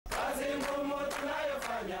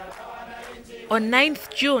On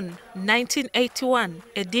 9th June 1981,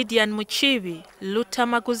 Edidian Muchibi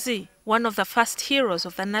Lutamaguzi, one of the first heroes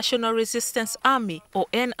of the National Resistance Army, or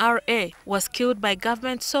NRA, was killed by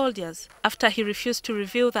government soldiers after he refused to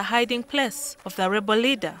reveal the hiding place of the rebel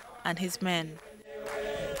leader and his men.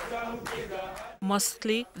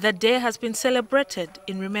 Mostly, the day has been celebrated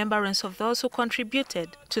in remembrance of those who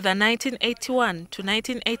contributed to the 1981 to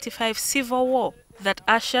 1985 Civil War that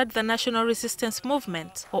ushered the National Resistance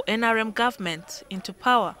Movement, or NRM government, into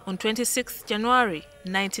power on 26 January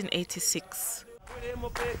 1986.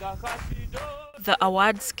 The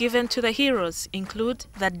awards given to the heroes include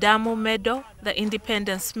the Damu Medal, the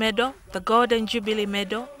Independence Medal, the Golden Jubilee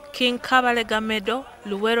Medal, King Kabalega Medal,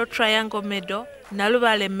 Luwero Triangle Medal,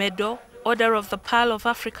 Nalubale Medal, Order of the Pearl of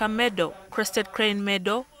Africa Medal, Crested Crane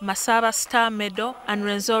Medal, Masaba Star Medal, and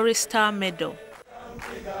Renzori Star Medal.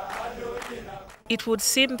 It would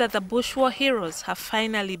seem that the Bush War heroes have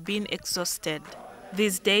finally been exhausted.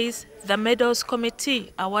 These days, the Medals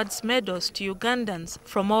Committee awards medals to Ugandans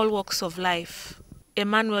from all walks of life.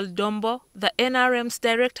 Emmanuel Dombo, the NRM's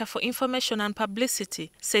Director for Information and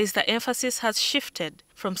Publicity, says the emphasis has shifted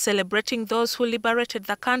from celebrating those who liberated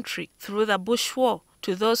the country through the Bush War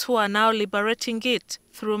to those who are now liberating it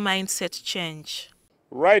through mindset change.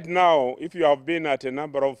 Right now, if you have been at a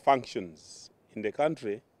number of functions in the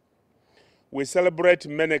country, we celebrate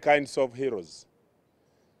many kinds of heroes.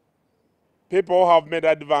 People who have made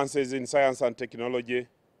advances in science and technology,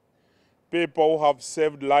 people who have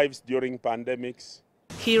saved lives during pandemics.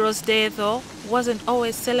 Heroes Day, though, wasn't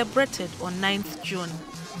always celebrated on 9th June.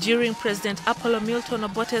 During President Apollo Milton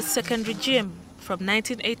Obote's second regime, from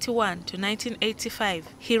 1981 to 1985,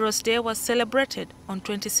 Heroes Day was celebrated on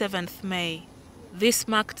 27th May. This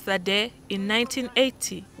marked the day in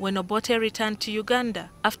 1980 when Obote returned to Uganda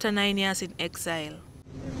after 9 years in exile.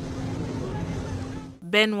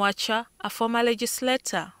 Ben Wacha, a former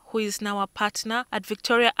legislator who is now a partner at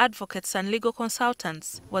Victoria Advocates and Legal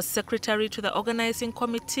Consultants, was secretary to the organizing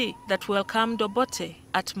committee that welcomed Obote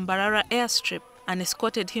at Mbarara airstrip and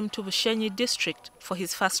escorted him to Bushenyi district for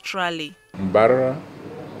his first rally. Mbarara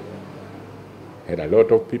had a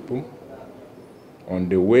lot of people. On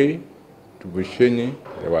the way to Bushenyi,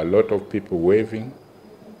 there were a lot of people waving.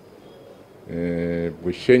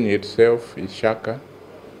 Bushenyi itself, Ishaka,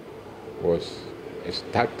 was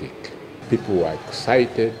ecstatic. People were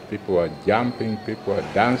excited, people were jumping, people were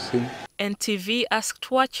dancing. NTV asked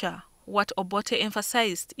Wacha what Obote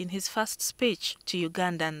emphasized in his first speech to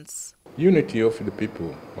Ugandans. Unity of the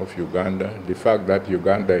people of Uganda, the fact that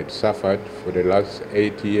Uganda had suffered for the last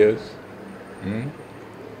 8 years,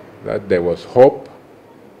 that there was hope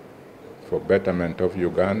for betterment of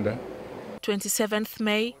Uganda. 27th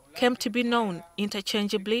May came to be known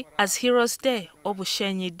interchangeably as Heroes Day or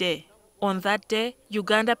Bushenyi Day. On that day,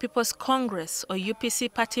 Uganda People's Congress or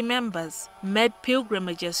UPC party members made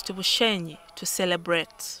pilgrimages to Bushenyi to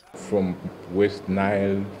celebrate. From West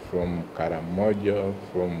Nile, from Karamoja,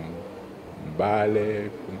 from Mbale,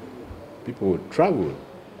 people would travel.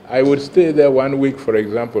 I would stay there 1 week, for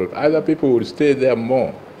example. Other people would stay there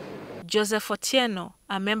more. Joseph Otieno,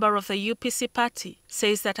 a member of the UPC party,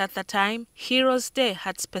 says that at the time, Heroes Day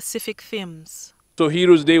had specific themes. So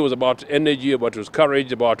Heroes Day was about energy, about it was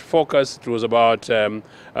courage, about focus. It was about,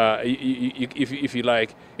 if you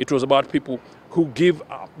like, it was about people who give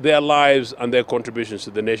their lives and their contributions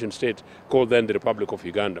to the nation state, called then the Republic of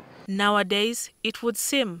Uganda. Nowadays, it would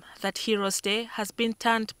seem that Heroes Day has been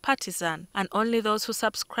turned partisan, and only those who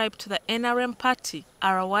subscribe to the NRM party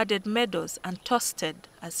are awarded medals and toasted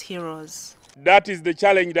as heroes. That is the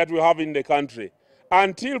challenge that we have in the country.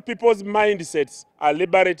 Until people's mindsets are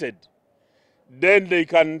liberated, then they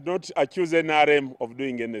cannot accuse NRM of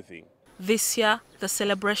doing anything. This year, the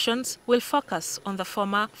celebrations will focus on the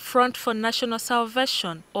former Front for National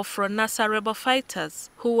Salvation or FRONASA rebel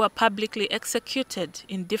fighters who were publicly executed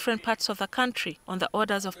in different parts of the country on the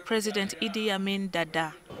orders of President Idi Amin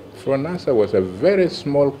Dada. FRONASA was a very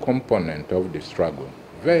small component of the struggle,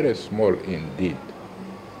 very small indeed.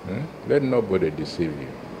 Let nobody deceive you.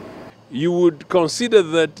 You would consider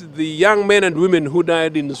that the young men and women who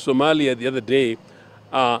died in Somalia the other day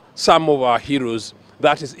are some of our heroes.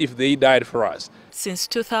 That is, if they died for us. Since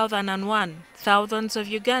 2001, thousands of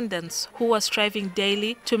Ugandans who were striving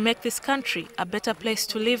daily to make this country a better place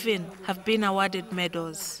to live in have been awarded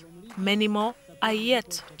medals. Many more are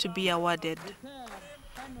yet to be awarded.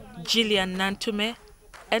 GILLIAN NANTUME,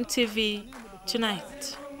 NTV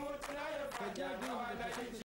Tonight.